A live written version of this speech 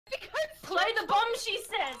Play the bomb, she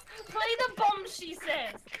says! Play the bomb, she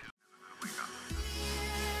says!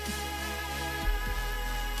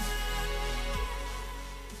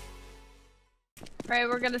 Right,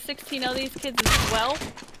 we're gonna 16-0 these kids as well.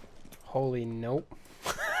 Holy nope.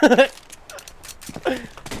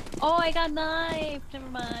 Oh, I got knifed. Never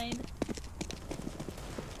mind.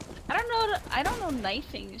 I don't know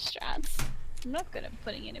knifing strats. I'm not good at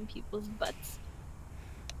putting it in people's butts.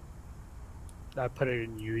 I put it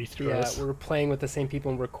in UE Yeah, throws. we're playing with the same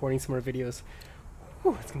people and recording some more videos.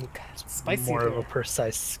 Whew, it's gonna be spicy. More of a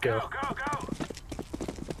precise skill. Go, go!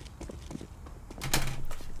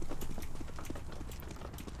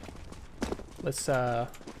 Let's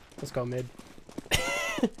go mid.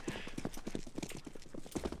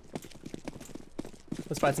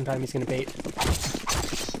 Let's find some time. He's gonna bait.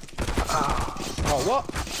 Oh, what?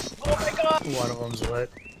 Oh my god! One of them's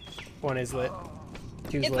lit. One is lit.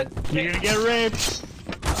 Two's lit. You're gonna get raped!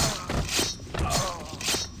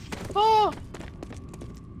 Oh!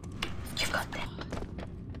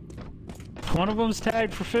 One of them's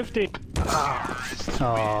tagged for 50.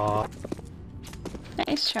 Aww.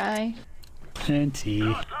 Nice try. NT.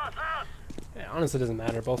 It honestly doesn't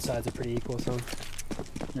matter. Both sides are pretty equal, so.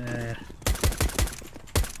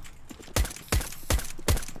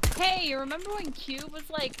 Hey, you remember when Cube was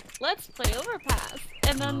like, let's play Overpass?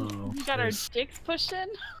 And then we got our dicks pushed in?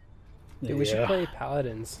 Dude, we should play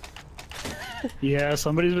Paladins. Yeah,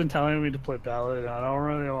 somebody's been telling me to play Paladin. I don't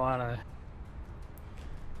really wanna.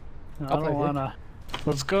 I don't wanna.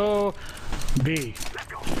 Let's go B.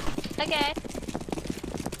 Okay.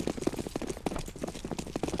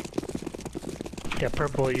 Yeah,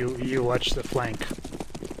 purple, you watch the flank.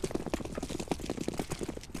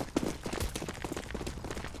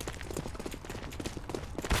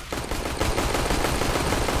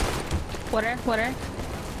 Water.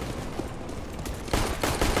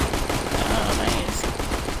 Oh, nice.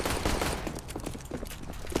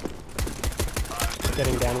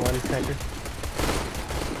 Getting down one, connector.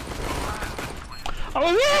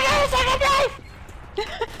 Oh,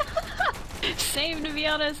 Same, to be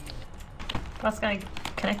honest. Last guy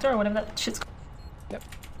connector or whatever that shit's called. Yep.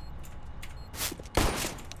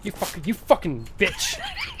 You fucking bitch!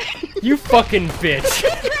 You fucking bitch!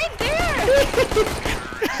 Right there!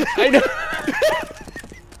 I know!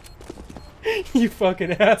 You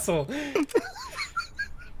fucking asshole!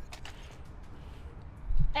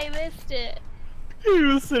 I missed it. He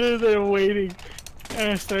was sitting there waiting,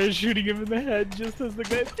 and I started shooting him in the head just as the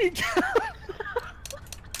guy peeked out.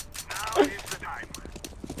 Now is the time.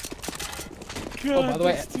 God, Oh, by the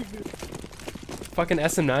way, that's too good. fucking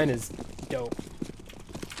SM9 is dope.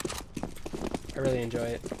 I really enjoy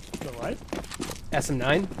it. The what?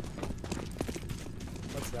 SM9?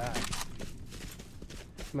 What's that?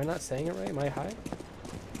 Am I not saying it right? Am I high?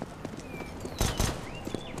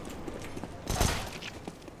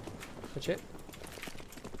 That's it.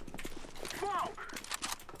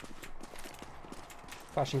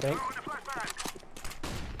 Flashing bank.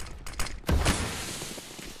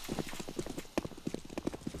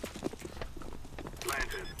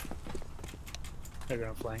 They're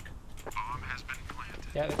gonna flank. Bomb has been planted.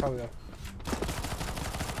 Yeah, they probably will.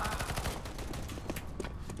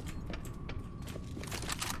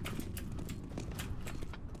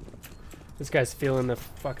 This guy's feeling the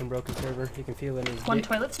fucking broken server. You can feel it in his One dick.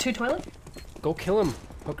 toilets, two toilets. Go kill him,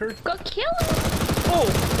 hooker. Go kill him! Oh!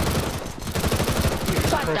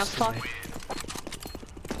 What the fuck?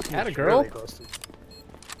 Atta girl. Really close to-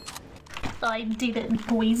 I did it,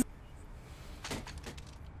 boys.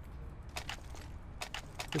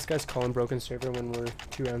 This guy's calling broken server when we're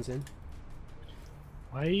 2 rounds in.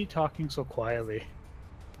 Why are you talking so quietly?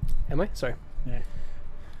 Am I? Sorry. Yeah.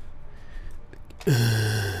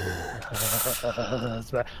 That's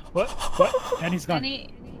bad. What? What? And he's gone.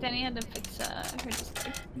 Danny had to fix her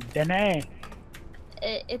Discord. Dene.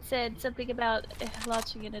 It said something about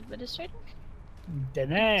launching an administrator.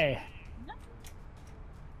 Dene.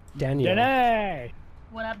 Daniel. Dene.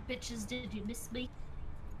 What up, bitches? Did you miss me?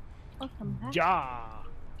 Welcome back. Ja.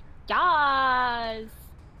 Yes!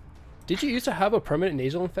 Did you used to have a permanent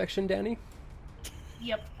nasal infection, Danny?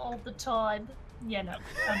 Yep, all the time. Yeah, no.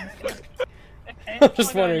 Okay, I'm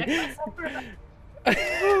just I'll go wondering. next myself.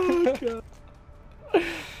 Oh god. I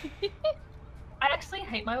actually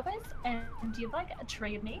hate my voice, and you like a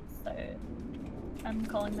tree of me, so I'm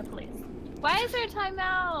calling the police. Why is there a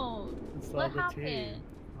timeout? It's What all the happened? tea.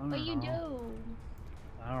 I What don't you know. do?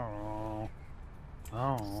 I don't know.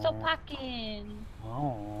 Oh. Stop packing.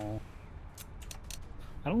 Oh.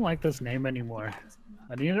 I don't like this name anymore.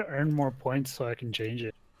 I need to earn more points so I can change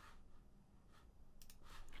it.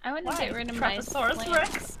 I want to Why? get rid of my Traposaurus slang.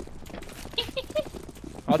 Rex?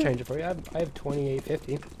 I'll change it for you. I have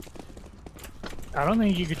 2850. I don't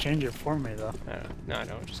think you could change it for me though. I don't know. No, I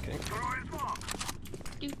don't. Just kidding.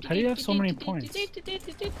 How do you have so many points?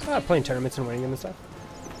 Playing tournaments and winning them and stuff.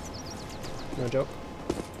 No joke.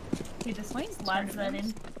 He just slides that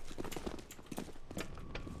in.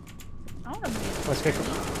 I want to Let's kick.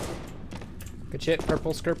 Good shit.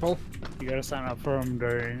 Purple, skirple. You gotta sign up for them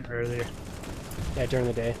earlier. Yeah, during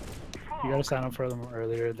the day. You gotta sign up for them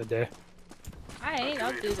earlier in the day. Alright,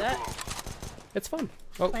 I'll do that. It's fun.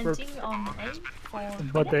 Oh, we're... Planting on A for...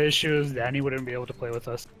 But the issue is Danny wouldn't be able to play with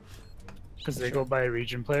us. Because they go by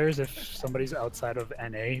region players. If somebody's outside of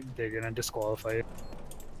NA, they're gonna disqualify you.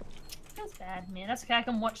 That's bad, man. That's okay. I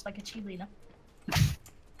can watch like a cheerleader.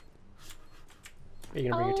 Are you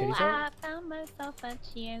gonna bring your titties out? I found myself a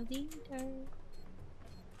cheerleader.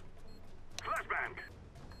 Flashbang.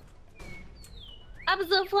 I was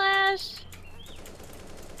a flash.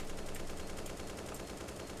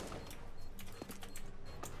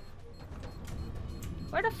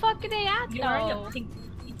 Where the fuck are they at, You're wearing a though? pink...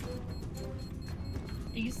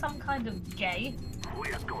 Are you some kind of gay?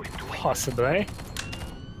 We are going to win. Possibly.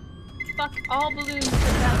 Fuck all balloons for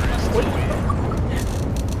that.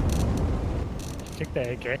 Take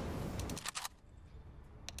the AK.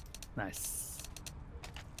 Nice.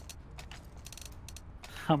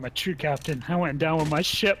 I'm a true captain. I went down with my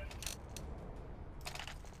ship.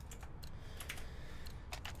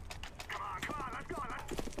 Come on, let's go.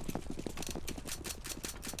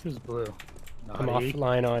 Who's blue? I'm Naughty.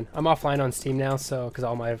 offline on. I'm offline on Steam now, so because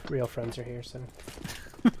all my real friends are here. So.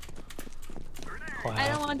 Wow. I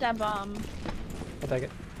don't want that bomb. I'll take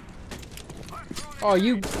it. Oh,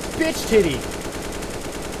 you bitch titty!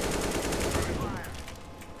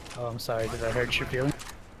 Oh, I'm sorry. Did I hurt your feelings?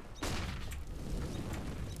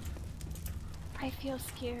 I feel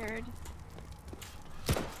scared.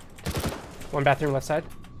 One bathroom left side.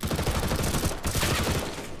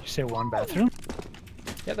 You say one bathroom?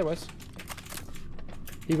 Yeah, there was.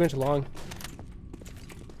 He went long.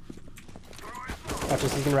 Watch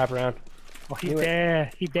this. He can wrap around. Oh, he Knew it.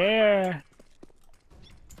 there. He there.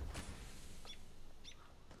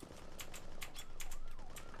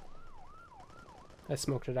 I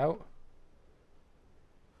smoked it out.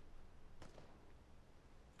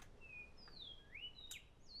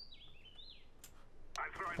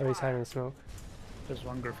 Oh, he's hiding in the smoke. There's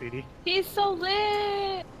one graffiti. He's so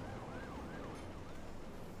lit.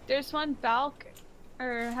 There's one balk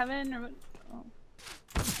or heaven or what? Oh.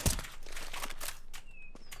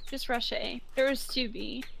 Just rush A. There was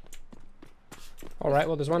 2B. All right.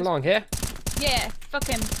 Well, there's one long here. Yeah, fuck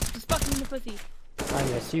him. Just fuck him in the pussy. I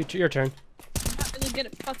missed you. Your turn. I'm not really good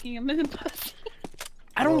at fucking him in the pussy.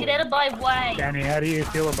 I don't. Get out of my way! Danny, how do you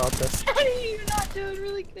feel about this? You're not doing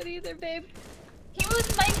really good either, babe. He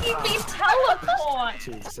was making me teleport!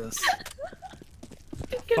 Jesus.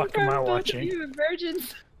 Fuck am I watching? You were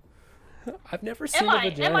virgins. I've never seen a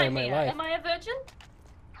vagina in my life. Am I a virgin?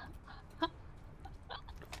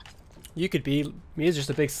 You could be. Me is just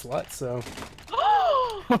a big slut, so.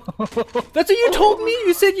 That's what you told me.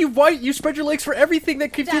 You said you spread your legs for everything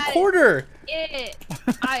that gives you a quarter. It.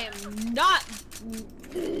 I am not.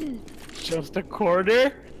 Just a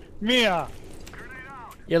quarter? Mia!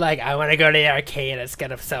 You're like, I want to go to the arcade. It's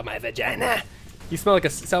gonna sell my vagina. You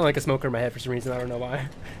sound like a smoker in my head for some reason. I don't know why.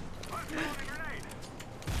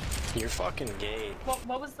 You're fucking gay.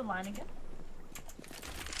 What was the line again?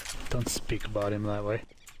 Don't speak about him that way.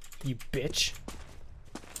 You bitch.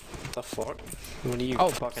 What the fuck? What are you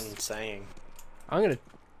fucking saying? I'm gonna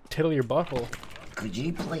tittle your butthole. Could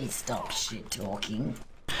you please stop shit talking?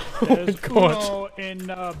 There's God. Uno in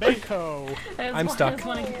Banco. I'm stuck. There's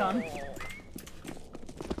one in con.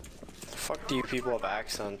 The fuck do you people have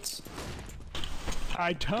accents?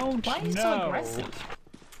 I don't Why are you know. so aggressive?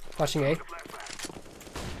 Flashing A.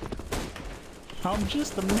 I'm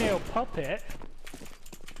just a male puppet.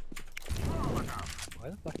 Why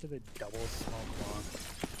the fuck did they double smoke long?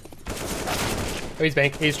 Oh, he's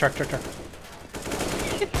bank. He's truck. It's a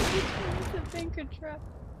banker trap.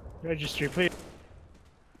 Registry, please.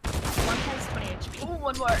 One has 20 HP. Oh,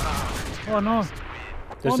 one more. Oh no.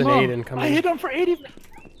 There's oh, an no. 8 incoming. I hit him for 80.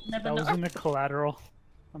 Never That was know. in the collateral.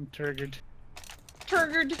 I'm triggered.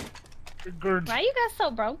 Triggered. Triggered. Why you guys so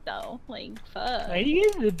broke though? Like, fuck. I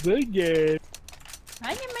hit the booger.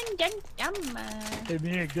 I am in Gamma. Hey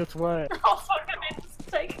man, guess what? Oh fuck, I made a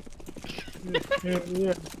mistake.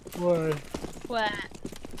 yeah. What? What?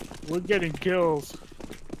 We're getting kills.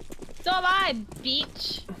 So am I,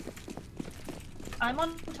 bitch. I'm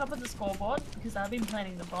on top of the scoreboard because I've been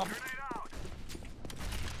planning the bomb.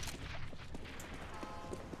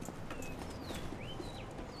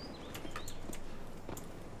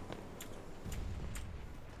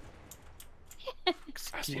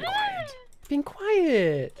 Being quiet. Being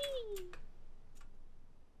quiet.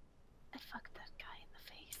 I fucked that guy in the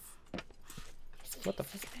face. His What the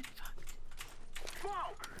face fuck? has been fucked.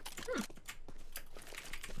 Smoke!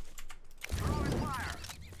 Throwing fire!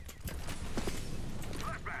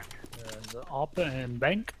 Flashbang! There's an Oppa and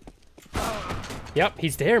Bank. Yep,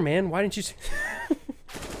 he's there, man. Why didn't you?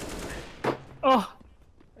 Oh,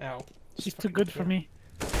 Ow. she's too good for me.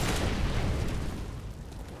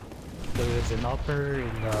 There is an upper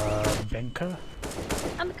in Benka.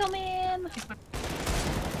 I'm coming!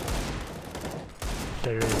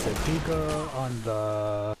 There is a Giga on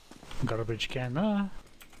the garbage can.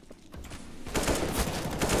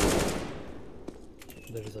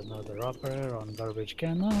 There's another upper on garbage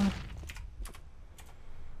can.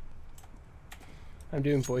 I'm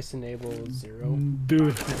doing voice enable 0.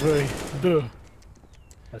 Do.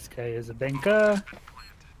 This guy is a Benka.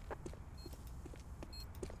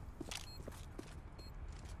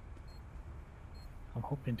 I'm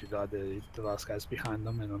hoping to God the last guy's behind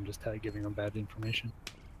them and I'm just giving them bad information.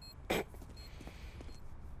 Hey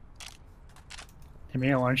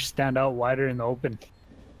man, why don't you stand out wider in the open?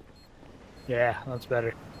 Yeah, that's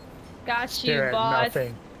better. Got you, Stare at boss.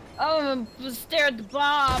 nothing. Oh, stare at the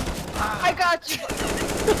bomb. I got you.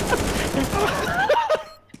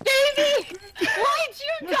 Baby! Why'd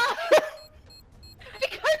you die?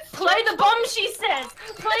 Because Play the bomb, she says!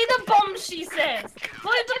 Play the bomb, she says!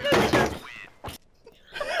 Play the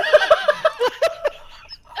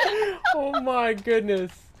Oh my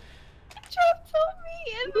goodness. Trump told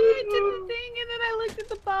me, and then I did the thing, and then I looked at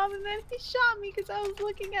the bomb, and then he shot me because I was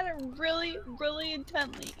looking at it really, really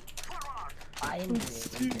intently. I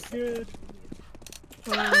Too good.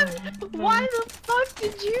 Why the fuck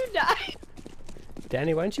did you die?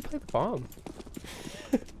 Danny, why didn't you play the bomb?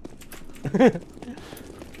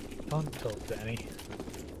 Don't tell Danny.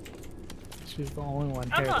 She's the only one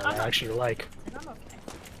I'm here not- that I'm I not- actually like. I'm okay.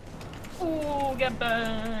 Ooh, get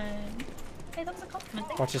burned. Hey, that was a compliment.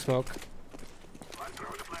 Thank Watch the smoke. I'm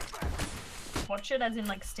throwing the flashbang. you. Watch it as in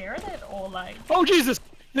like stare at it or like... Oh Jesus!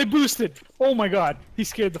 They boosted! Oh my god, he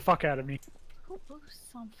scared the fuck out of me. Who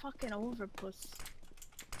boosts on fucking overpuss?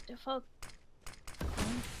 The fuck?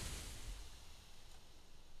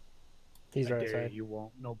 He's I right dare outside. you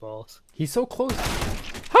won't, no balls. He's so close.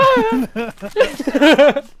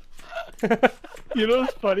 You know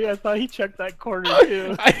what's funny? I thought he checked that corner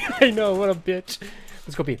too. I know, what a bitch.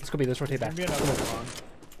 Let's go B, let's go B, let's rotate back. Maybe another one.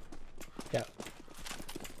 Yeah.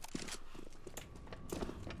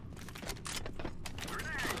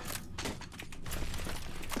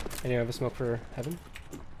 Anyone have a smoke for heaven?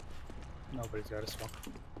 Nobody's got a smoke.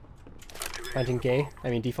 Planting gay, I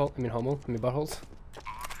mean default, I mean homo, I mean buttholes.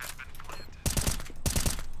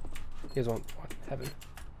 He has one heaven.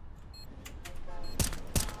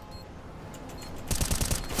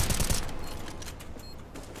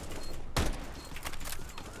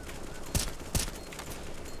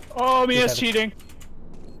 Oh, Mia's Heaven. cheating.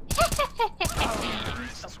 Stop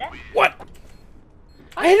that. What?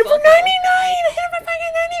 I hit him for 99! I hit him for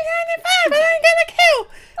fucking 95! I didn't get a kill!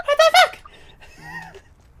 What the fuck?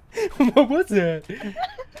 What was that?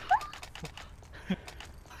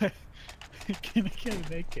 Can I get an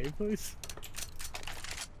AK, please?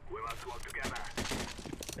 We must work together.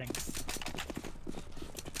 Thanks.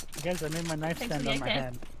 Guys, I made my knife Thanks stand for on the my AK.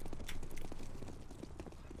 hand.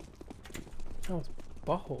 Oh, it's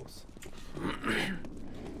buttholes.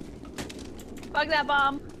 Fuck that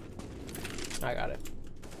bomb. I got it.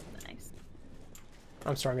 Nice.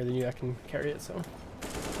 I'm stronger than you, I can carry it, so.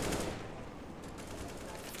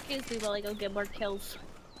 Excuse me while I go get more kills.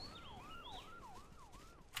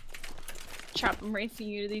 Chop, I'm racing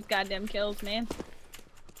you to these goddamn kills, man.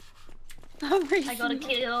 I'm racing I got a you.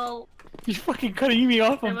 kill. You're fucking cutting me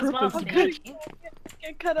off There on was one purpose. for Good. me.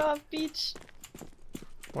 Get cut off, beach.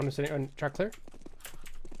 One is sitting on track clear?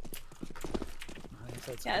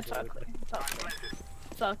 Yeah, it's all clear. It's all clear.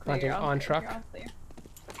 It's all clear. Planting You're all on clear. truck. You're all clear.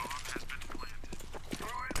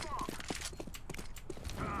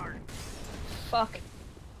 Fuck.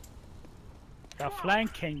 Got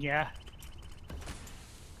flanking, yeah.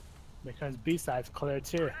 Because B-side's clear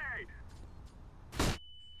too.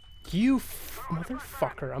 You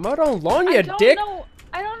motherfucker. I'm out on long, I you don't dick! know.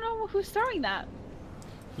 I don't know who's throwing that.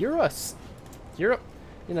 You're us. You're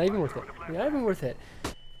not even worth it. You're not even worth it.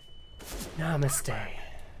 Namaste.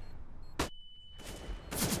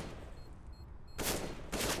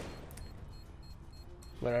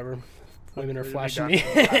 Whatever. Women are Hopefully flashing we me.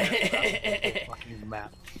 Fucking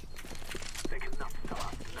map.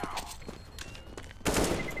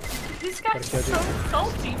 This guy's Gotta so kill you.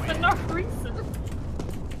 salty for no reason.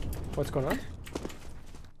 What's going on?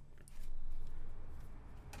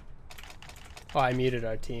 Oh, I muted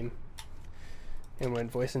our team. And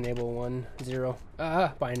went voice enable 1, 0.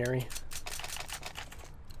 Binary.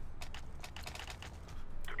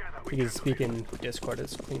 You can speak in Discord,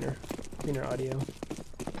 it's cleaner audio.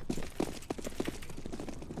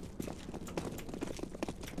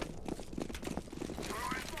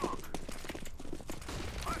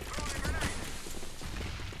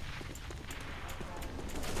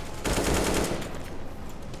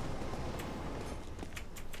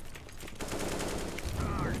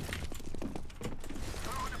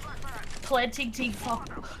 Planting team fuck.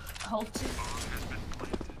 Halted.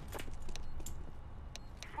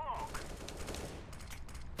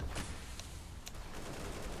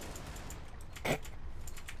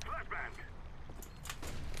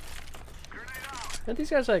 Aren't these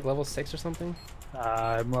guys like level 6 or something?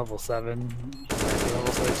 I'm level 7. You might be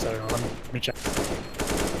level 6. I don't know. Let me check.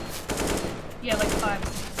 Yeah, like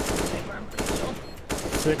 5. They were, I'm pretty sure.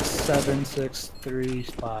 6, 7, 6, 3,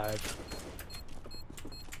 5.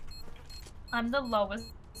 I'm the lowest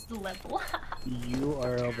level. You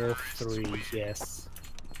are level 3, yes.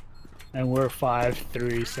 And we're 5,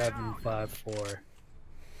 3, 7, 5, 4.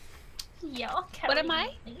 Yeah, What am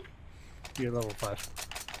I? You're level 5.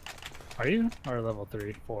 Are you? Or level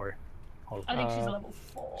 3, 4? Hold I on. think she's level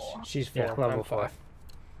 4. She's 4. Yeah, level I'm 4. 5.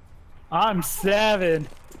 I'm 7!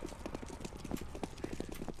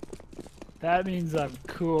 That means I'm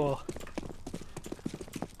cool.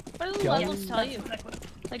 What do the Yeah. levels tell you? Exactly.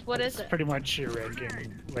 Like, what is It's it? pretty much your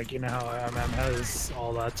ranking. Like, you know how MM has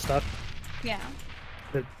all that stuff? Yeah.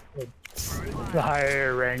 It's the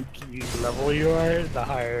higher rank level you are, the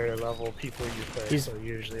higher level people you play. He's- So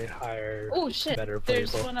usually higher, Oh shit. better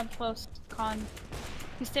There's playable. one up close. Con.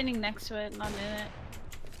 He's standing next to it, not in it.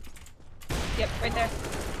 Yep, right there.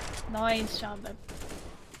 Nice job, babe.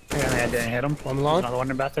 Yeah, I didn't hit him. One long. Another one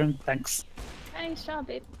in the bathroom. Thanks. Nice job,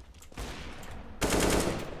 babe.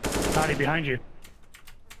 Naughty behind you.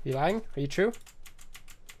 You lying? Are you true?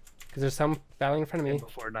 Because there's some battling in front of In me.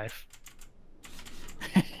 before knife.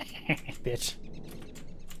 Bitch.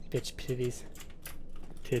 Bitch pitties.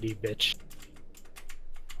 Titty bitch.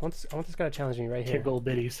 I want this guy to challenge me right here. Tickle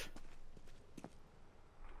bitties.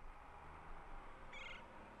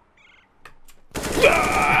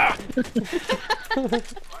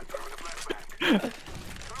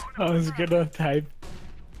 I was gonna type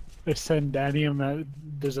or send Danny that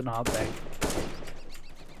there's an op bank.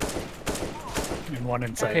 And one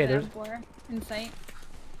inside. Okay, Right there, there's- four. Insight.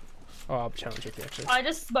 Oh, I'll challenge with you actually. I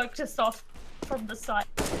just smoked us off from the side.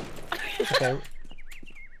 Okay.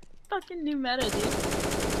 Fucking new meta, dude.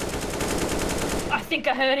 I think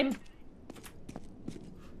I heard him.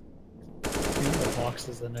 The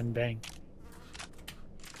boxes and then bang.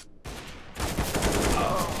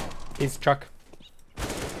 He's truck.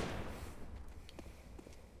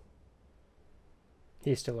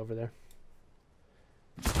 He's still over there.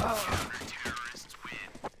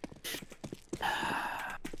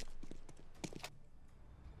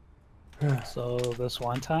 So this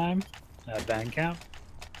one time at band camp,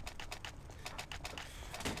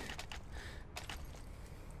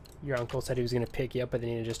 Your uncle said he was gonna pick you up, but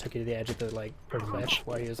then he just took you to the edge of the like ledge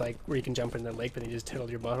where he was like, where you can jump in the lake, but then he just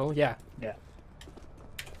tiddled your butthole. Yeah. yeah.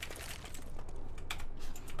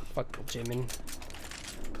 Fuck Jimin.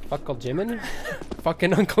 Fuckle Jimin?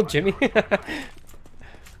 Fucking Uncle Jimmy.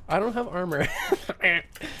 I don't have armor.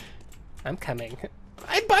 I'm coming.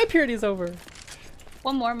 My purity's over.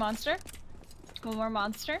 One more monster. One more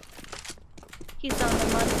monster. He's on the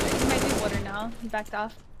monster. He might be water now. He backed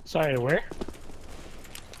off. Sorry, where?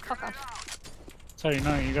 Fuck off. Sorry,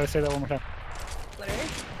 no, you gotta say that one more time. Water.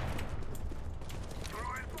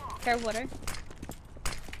 Care water.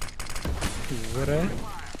 Woulda?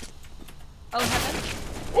 Oh, heaven.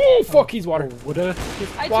 Oh fuck, he's water. Woulda?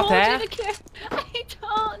 I Water? told you to care. I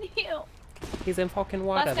told you. He's in fucking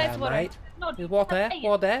water Last there, guy's water. mate. No, He's water, hey,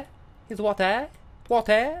 water. He's water,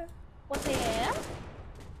 water. What the hell?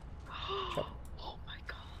 Oh my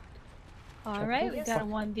god. Alright, we got a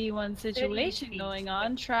 1v1 situation feet. going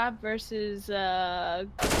on. Trap versus Pirates.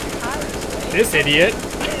 This idiot.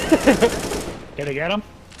 Did I get him?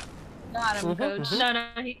 Got him, coach. No,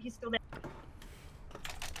 he's still there.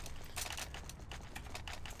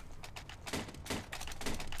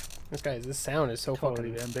 This sound is so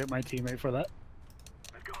Totally fucking. didn't bait my teammate for that.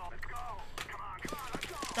 Let's go, let's go. Come on, come on, let's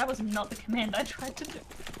go. That was not the command I tried to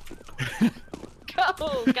do.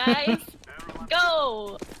 Go, guys!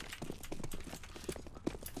 Go!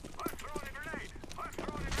 Let's throw in a grenade. Let's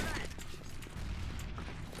throw in a grenade.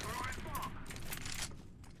 Throw in smoke.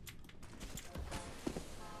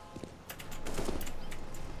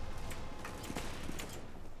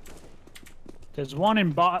 There's one in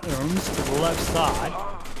bathrooms to the left side.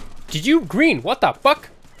 Did you green? What the fuck?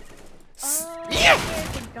 Oh,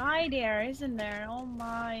 there's a guy there, isn't there? Oh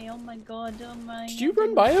my god, oh my. Did you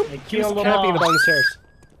run by him? Hey, He was kill them camping all. down the stairs.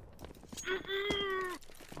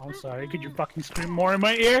 I'm sorry, could you fucking scream more in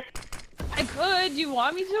my ear? I could, you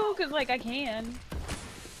want me to? Cause like I can.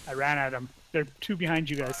 I ran at them. They're two behind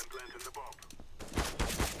you guys.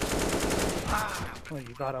 What,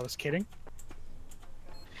 you thought I was kidding?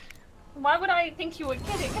 Why would I think you were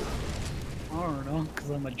kidding? I don't know, because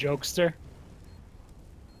I'm a jokester.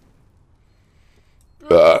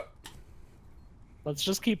 Let's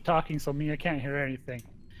just keep talking so Mia can't hear anything.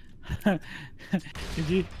 Did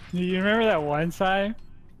you remember that one time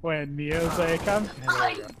when Mia was like, "Come"?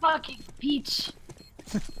 I fucking peach.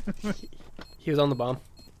 He was on the bomb.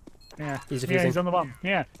 Yeah, He's yeah, defusing. he's on the bomb.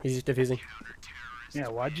 Yeah, He's defusing. yeah.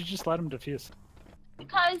 Why'd you just let him defuse?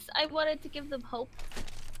 Because I wanted to give them hope.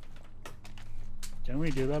 Didn't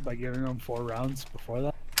we do that by giving them 4 rounds before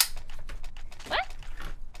that? What?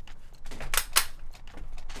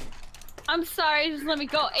 I'm sorry, just let me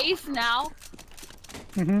go ace now.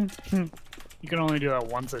 You can only do that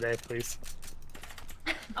once a day, please.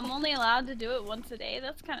 I'm only allowed to do it once a day.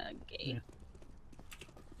 That's kind of gay.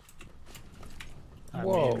 I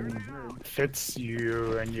Whoa. mean, fits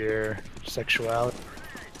you and your sexuality.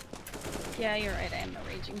 Yeah, you're right. I am a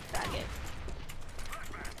raging faggot.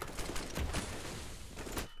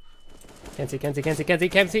 Can't see, can't see, can't see, can't see,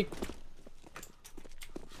 can't see.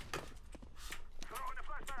 Throwing the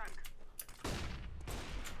flashbang.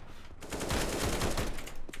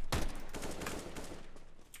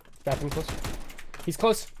 Bathroom close. He's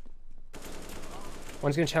close.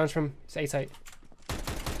 One's gonna challenge from A site.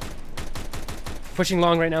 Pushing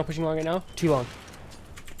long right now, pushing long right now. Too long.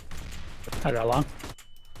 I got long.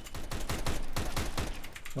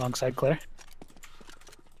 Long side clear.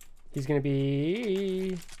 He's gonna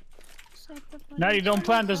be... Now you don't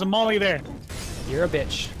plan, there's a molly there. You're a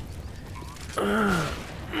bitch.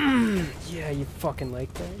 Yeah, you fucking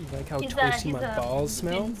like that? You like how toasty my balls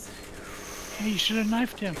smell? Hey, you should have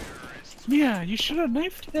knifed him. Yeah, you should have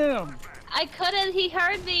knifed him. I couldn't. He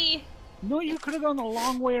heard me. No, you could have gone the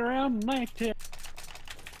long way around and knifed him.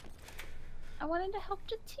 I wanted to help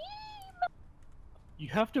the team. You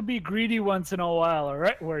have to be greedy once in a while,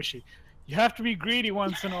 alright? Where is she? You have to be greedy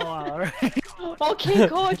once in a while, alright? Okay,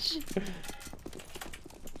 coach.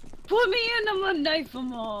 Put me in. I'm gonna knife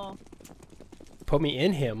them all. Put me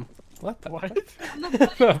in him. What the What? I'm gonna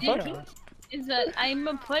put it in fuck? him. Is that I'm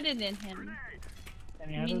gonna put it in him.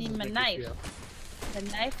 Danny, how does Meaning this my make you knife. feel?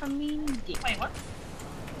 The knife I mean dick. Wait, what?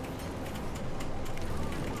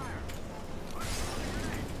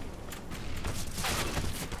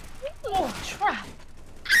 Oh, trap!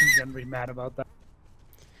 I'm gonna be mad about that.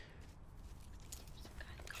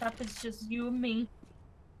 Trap is just you and me.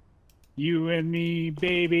 You and me,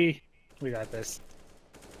 baby. We got this.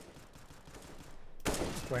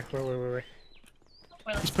 Wait. Wait,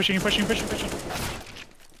 He's pushing.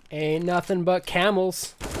 Ain't nothing but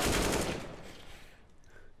camels.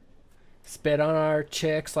 Spit on our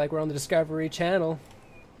chicks like we're on the Discovery Channel.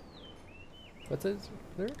 What's his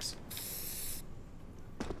lyrics?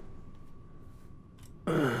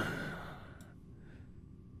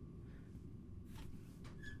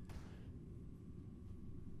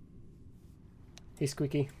 Hey,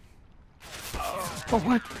 Squeaky. Oh,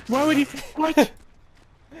 what? Why would he? What?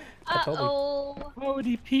 I told him. Uh-oh. Why would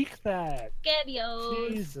he peek that? Gedios.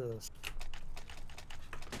 Jesus.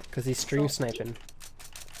 Because he's stream sniping.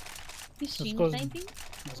 He's stream goes- sniping?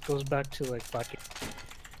 This goes back to like fucking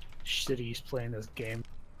shitty playing this game.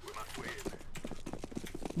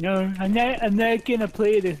 No, I'm not gonna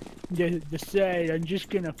play the side. I'm just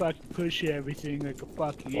gonna fucking push everything like a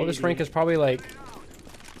fucking. Well, this idiot. rank is probably like...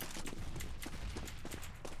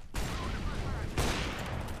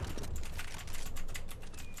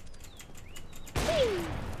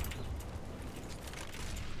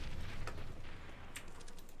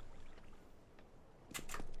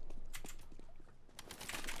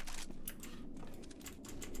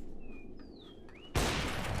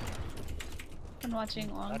 Been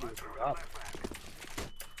watching long. That is rough.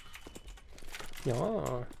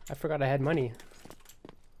 Oh, I forgot I had money.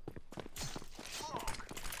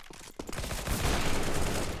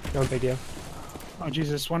 No big deal. Oh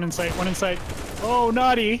Jesus! One in sight. One in sight. Oh,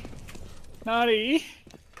 naughty, naughty.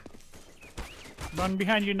 Run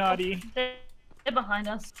behind you, naughty. They're behind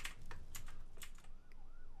us.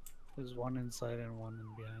 There's one inside and one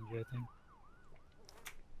in behind you, I think.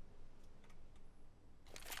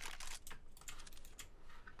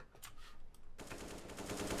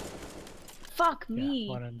 Fuck me.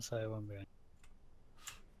 Yeah, one inside, one behind.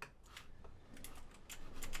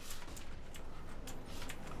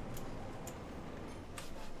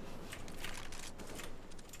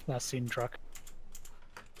 Last seen truck.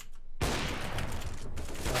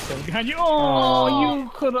 Last one behind you. Oh,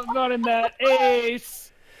 you could have gotten that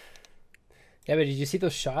ace. Yeah, but did you see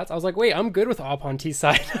those shots? I was like, wait, I'm good with op on T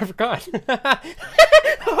side. I forgot.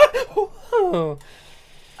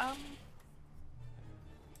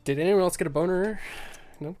 Did anyone else get a boner?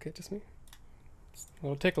 Nope, okay, just me. It's a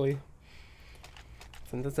little tickly.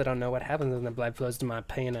 Sometimes I don't know what happens when the blood flows to my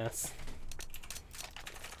penis.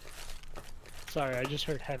 Sorry, I just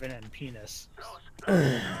heard heaven and penis.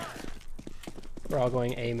 We're all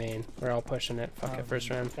going A main. We're all pushing it. Fuck it, first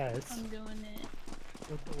round. Guys, I'm doing it.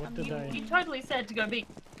 what did I... You totally said to go B.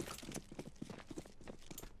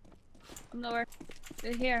 I'm nowhere.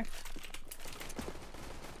 They're here.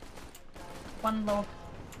 One low.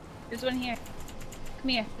 There's one here. Come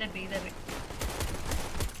here. They'd be, they'd be.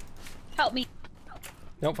 Help me.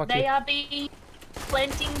 Nope, fuck They you. are B.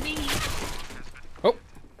 Planting B. Oh!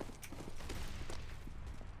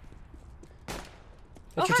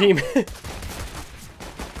 That's your hi. team.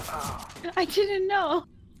 I didn't know.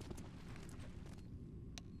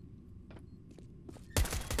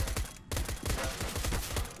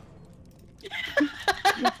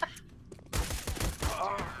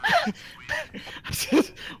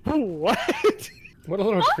 What? What a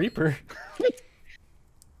little creeper.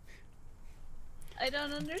 I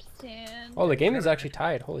don't understand. Oh, the game is actually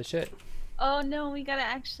tied. Holy shit. Oh no, we gotta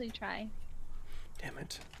actually try. Damn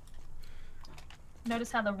it.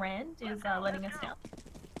 Notice how the Rand is letting us down.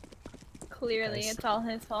 Clearly, Guys. it's all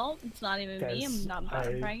his fault. It's not even me. Guys, I'm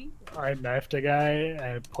not right. I knifed a guy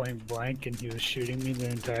at point blank and he was shooting me the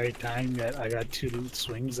entire time, yet I got 2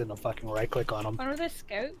 swings and a fucking right click on him. One with a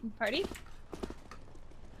scout party.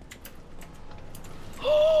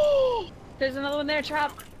 There's another one there,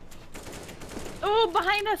 Trap. Oh,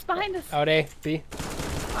 behind us, behind us. Out A, B.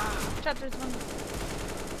 Trap, there's one.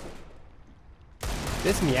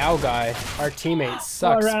 This Meow guy, our teammate,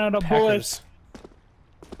 sucks. ran out of peckers. bullets.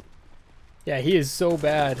 Yeah, he is so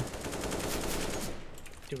bad.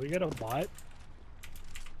 Did we get a bot?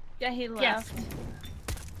 Yeah, he Yes. left.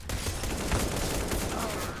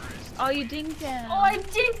 Oh, you dinged him. Oh, I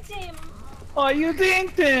dinked him! Oh, you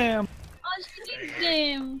dinked him! Oh, you dinged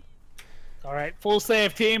him. Alright, full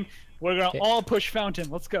save team. We're gonna Okay. all push fountain.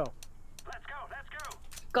 Let's go. Let's go, let's go.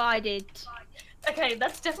 Got it. Okay,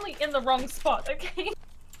 that's definitely in the wrong spot, okay?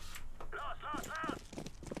 Lost.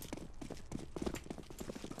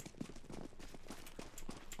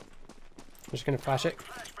 I'm just gonna flash it.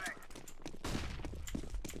 Flashbang.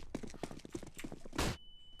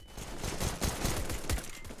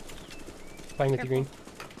 Playing with you, Green.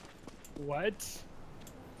 What?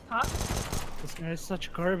 Huh? This guy is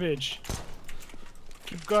such garbage.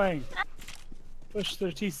 Keep going. Push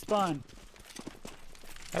their T spawn.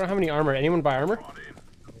 I don't have any armor. Anyone buy armor?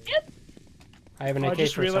 Yep. I have an I AK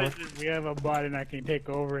just for someone. realized that we have a bot and I can take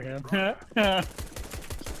over him.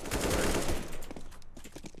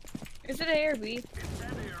 Is it A or B?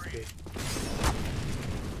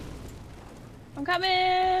 I'm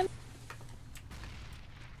coming.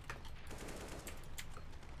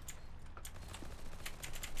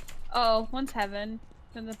 Oh, one's heaven.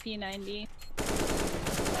 Then the P90.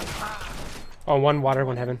 Oh, one water,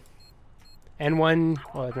 one heaven. And one...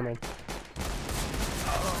 Oh, never mind.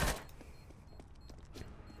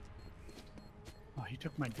 Oh, he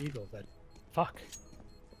took my deagle, that fuck.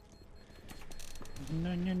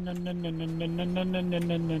 No, no, no, no, no, no, no, no, no, no, no,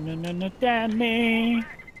 no, no, no, no, no, Danny.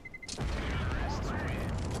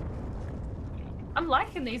 I'm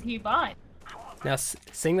liking these new vibes. Now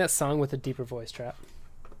sing that song with a deeper voice, Trap.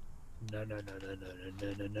 No, no, no, no, no,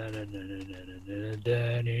 no, no, no, no, no, no, no, no,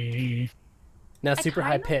 Danny. Now super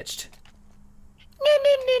high kinda- pitched.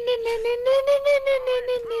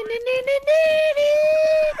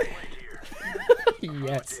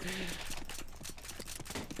 Yes.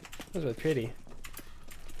 That was really pretty.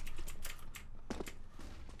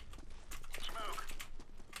 Smoke.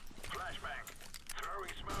 Flashbang. Throwing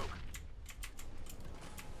smoke.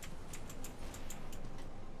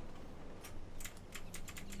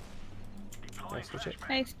 Deploying Nice, switch it. flashbang.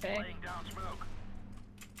 Nice pick. Laying down smoke.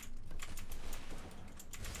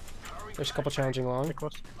 Throwing There's a couple challenging long. Pick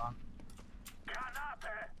what's wrong.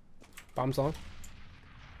 Canapa. Bombs long.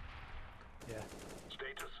 Yeah.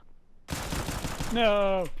 Status.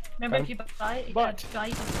 No. Remember, Fine. if you buy, But- you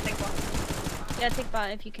can take one. Yeah, take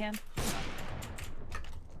bot if you can.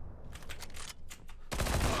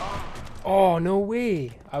 Oh, no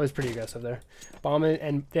way. I was pretty aggressive there. Bomb in,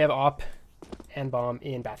 and they have op and bomb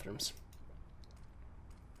in bathrooms.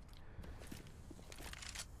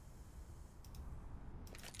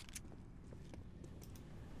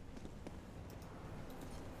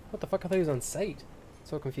 What the fuck? I thought he was on site.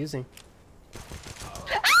 So confusing.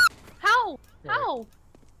 How? Where? How?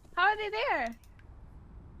 How are they there?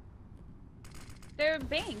 They're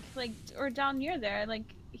bank, like, or down near there, like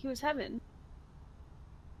he was heaven.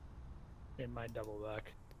 They might double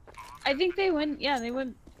back. I think they went. Yeah, they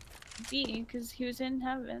went B because he was in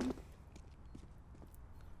heaven.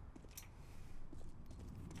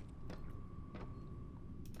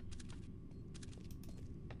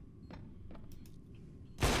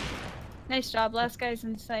 Nice job. Last guy's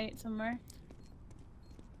in sight somewhere.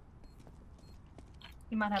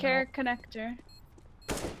 You might have Care connector.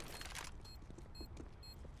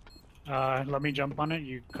 Let me jump on it.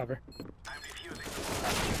 You cover.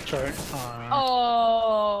 Sorry.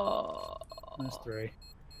 Oh. That's 3.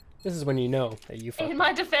 This is when you know that you fucked In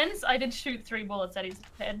my defense, I did shoot 3 bullets at his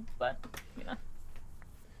head, but, you know.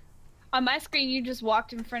 On my screen, you just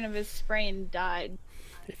walked in front of his spray and died.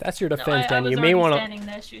 If that's your No, defense, I Danny, was you may already want to. standing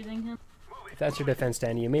there shooting him. If that's your defense,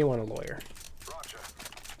 Danny, you may want a lawyer. Roger.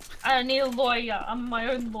 I don't need a lawyer. I'm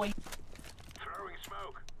my own lawyer. Throwing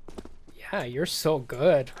smoke. Yeah, you're so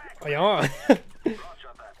good. Oh, yeah. Roger that.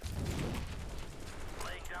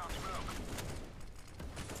 Laying down smoke.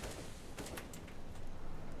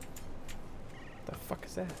 The fuck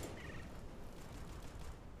is that?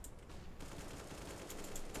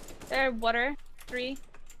 There, water. 3.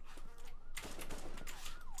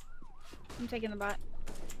 I'm taking the bot.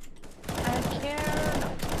 I care.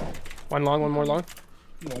 One long, one more long.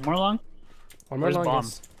 One more long. One more Where's long. bomb?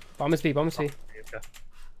 Yes. Bomb is B. Bomb is B. Okay.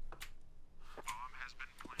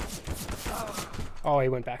 Oh, he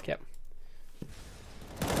went back. Yep.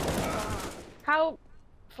 How?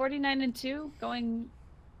 49 and 2 going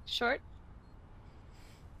short.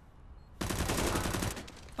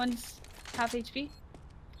 One's half HP.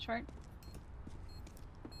 Short.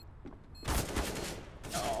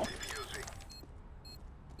 Oh. Defusing.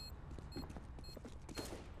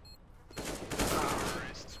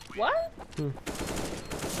 What?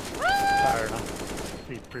 Fire enough.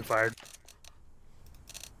 He pre-fired.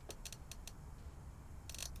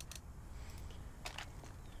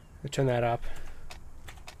 We'll turn that up.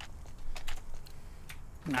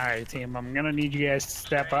 Alright, team. I'm gonna need you guys to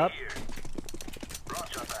step up.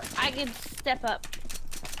 Roger that. I can step up.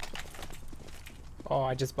 Oh,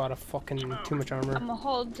 I just bought a fucking too much armor. I'm gonna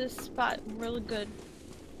hold this spot really good.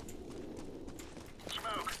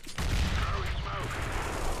 Smoke. Throwing smoke.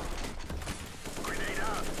 Grenade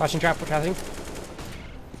out. Flashing trap. We're casting.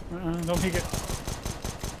 Don't peek it.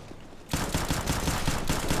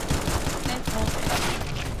 Nice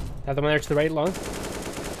hold. Another one there to the right, long.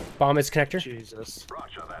 Bomb is connector. Jesus.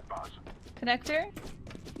 Roger that, boss. Connector?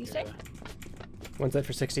 You say? One's dead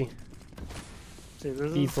for 60. See,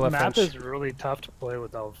 this Deep is, left map bench. is really tough to play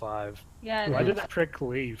with L5. Yeah. Why did that prick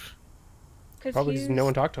leave? Probably because no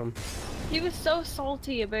one talked to him. He was so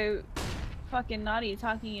salty about fucking Naughty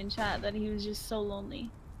talking in chat that he was just so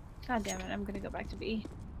lonely. God damn it, I'm gonna go back to B.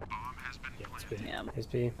 Yeah, it's been- Yeah, His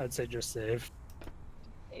B. I'd say just save.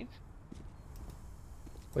 Dave.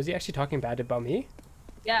 Was he actually talking bad about me?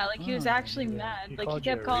 Yeah, like he was Oh, actually yeah. mad. He Like he called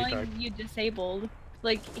you kept a calling retard. you disabled.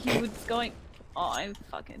 Like he was going, oh, I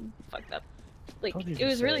fucking fucked up. Like Told you it to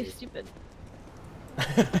was really save. stupid.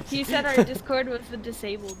 He said our Discord was the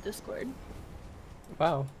disabled Discord,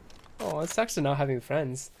 Wow. Oh, it sucks to not having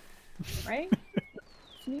friends. right?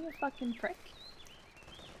 Isn't he a fucking prick?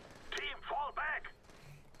 Team, fall back.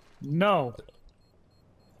 No.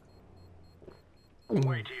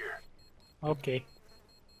 Wait here. Okay.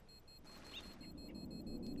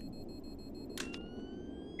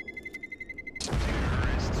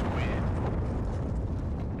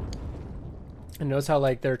 And notice how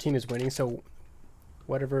like their team is winning, so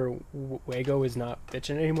whatever Wago is not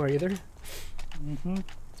bitching anymore either. Mm-hmm.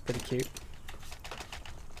 It's pretty cute.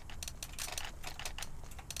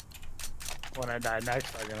 When I die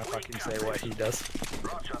next, I'm gonna fucking say what he does.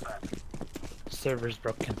 Roger that. Server's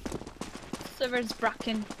broken. Server's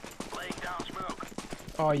broken. Laying down smoke.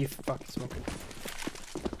 Oh, you fucking smoking.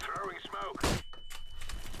 Throwing smoke.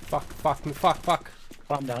 Fuck, fuck, me, fuck, fuck.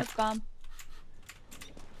 Bomb down. That's bomb.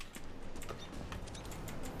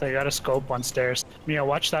 They got a scope on stairs. Mia,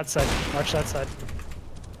 watch that side. Watch that side.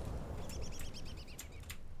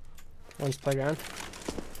 One's playground.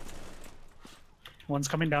 One's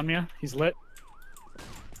coming down, Mia. He's lit.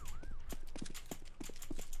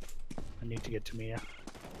 I need to get to Mia.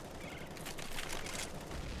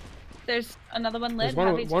 There's another one lit. There's one,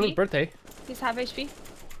 Half one HP. with birthday. He's half HP.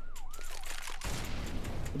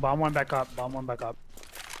 The bomb went back up. Bomb went back up.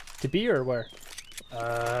 To B or where?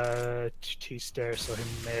 T stairs, so he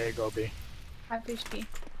may go B. Half HP.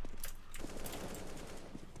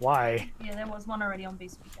 Why? Yeah, there was one already on B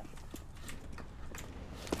speaker.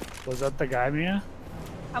 Was that the guy, Mia?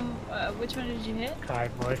 Which one did you hit? Kai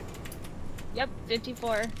boy. Yep,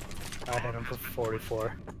 54. I hit him for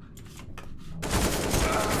 44.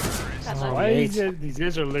 That's Oh, Why mate. these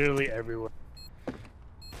guys are literally everywhere.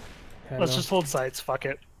 I Let's know. just hold sites, fuck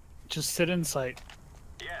it. Just sit in sight.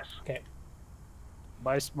 Yes. Okay.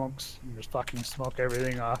 Buy smokes and just fucking smoke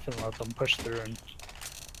everything off and let them push through and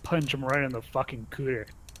punch them right in the fucking cooter.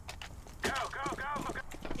 Go, go, go, go.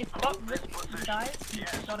 If you got ripped, guys,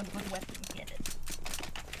 you've got a good weapon to get it.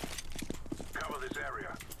 Cover this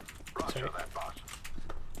area. Roger Sorry. that, boss.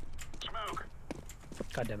 Smoke.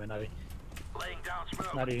 God damn it, Nutty. Laying down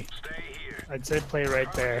smoke. Nutty. Stay here. I'd say play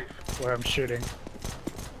right there where I'm shooting.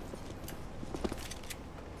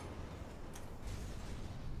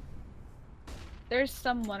 There's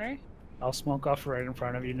some water. I'll smoke off right in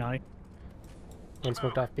front of you, Nutty. One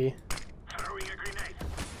smoked off B. Throwing a grenade.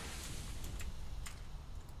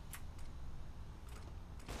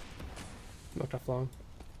 Smoked off long.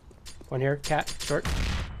 One here. Cat. Short.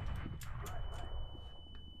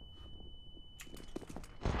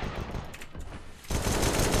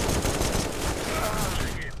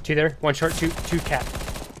 Two there. One short. Two cat.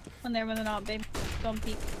 When they're not, babe. Don't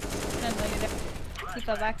peek. No, no, you're there. He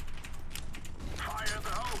fell back. Fire at the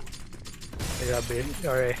hole. I got B.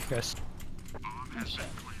 Alright, yes. Oh shit.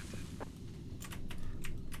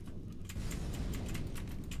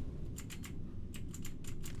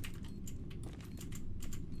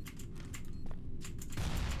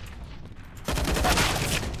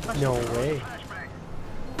 No way. Flashbang.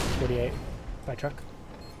 48. By truck.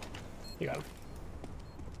 You got him.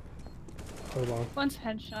 Go long. One's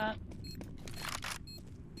headshot.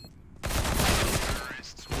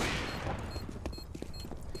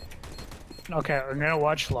 Okay, I'm gonna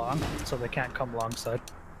watch long so they can't come long side.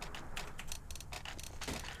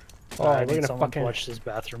 Oh, I we're need gonna someone to fucking. watch this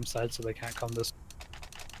bathroom side so they can't come this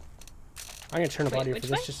I'm gonna turn up Wait, audio for which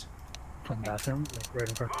this. way? Just. from bathroom, like right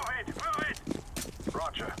in front. Move it, move it.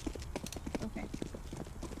 Roger. Okay.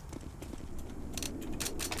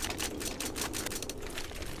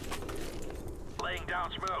 Laying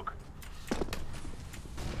down smoke.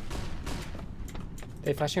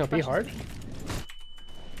 They flashing up B hard.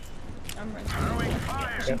 I'm ready. Throwing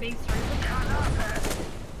fire. Pushing B through.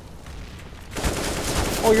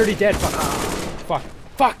 Oh, you're already dead. Fuck. Fuck.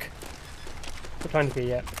 Fuck. Not trying to be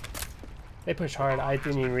yet. They pushed hard. I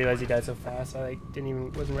didn't even realize he died so fast. I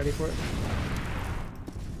wasn't ready for it.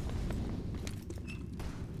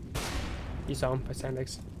 You saw him by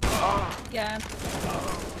sandbags. Yeah.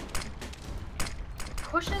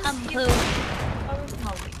 Pushes I'm you. blue. Oh,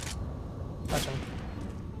 moly. Touch him.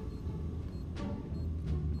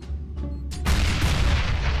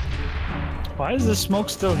 Why is the smoke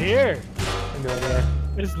still here? I have no idea.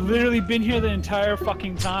 It's literally been here the entire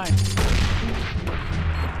fucking time.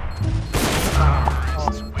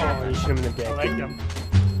 Oh, you shoot him in the dick. I like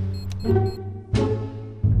them.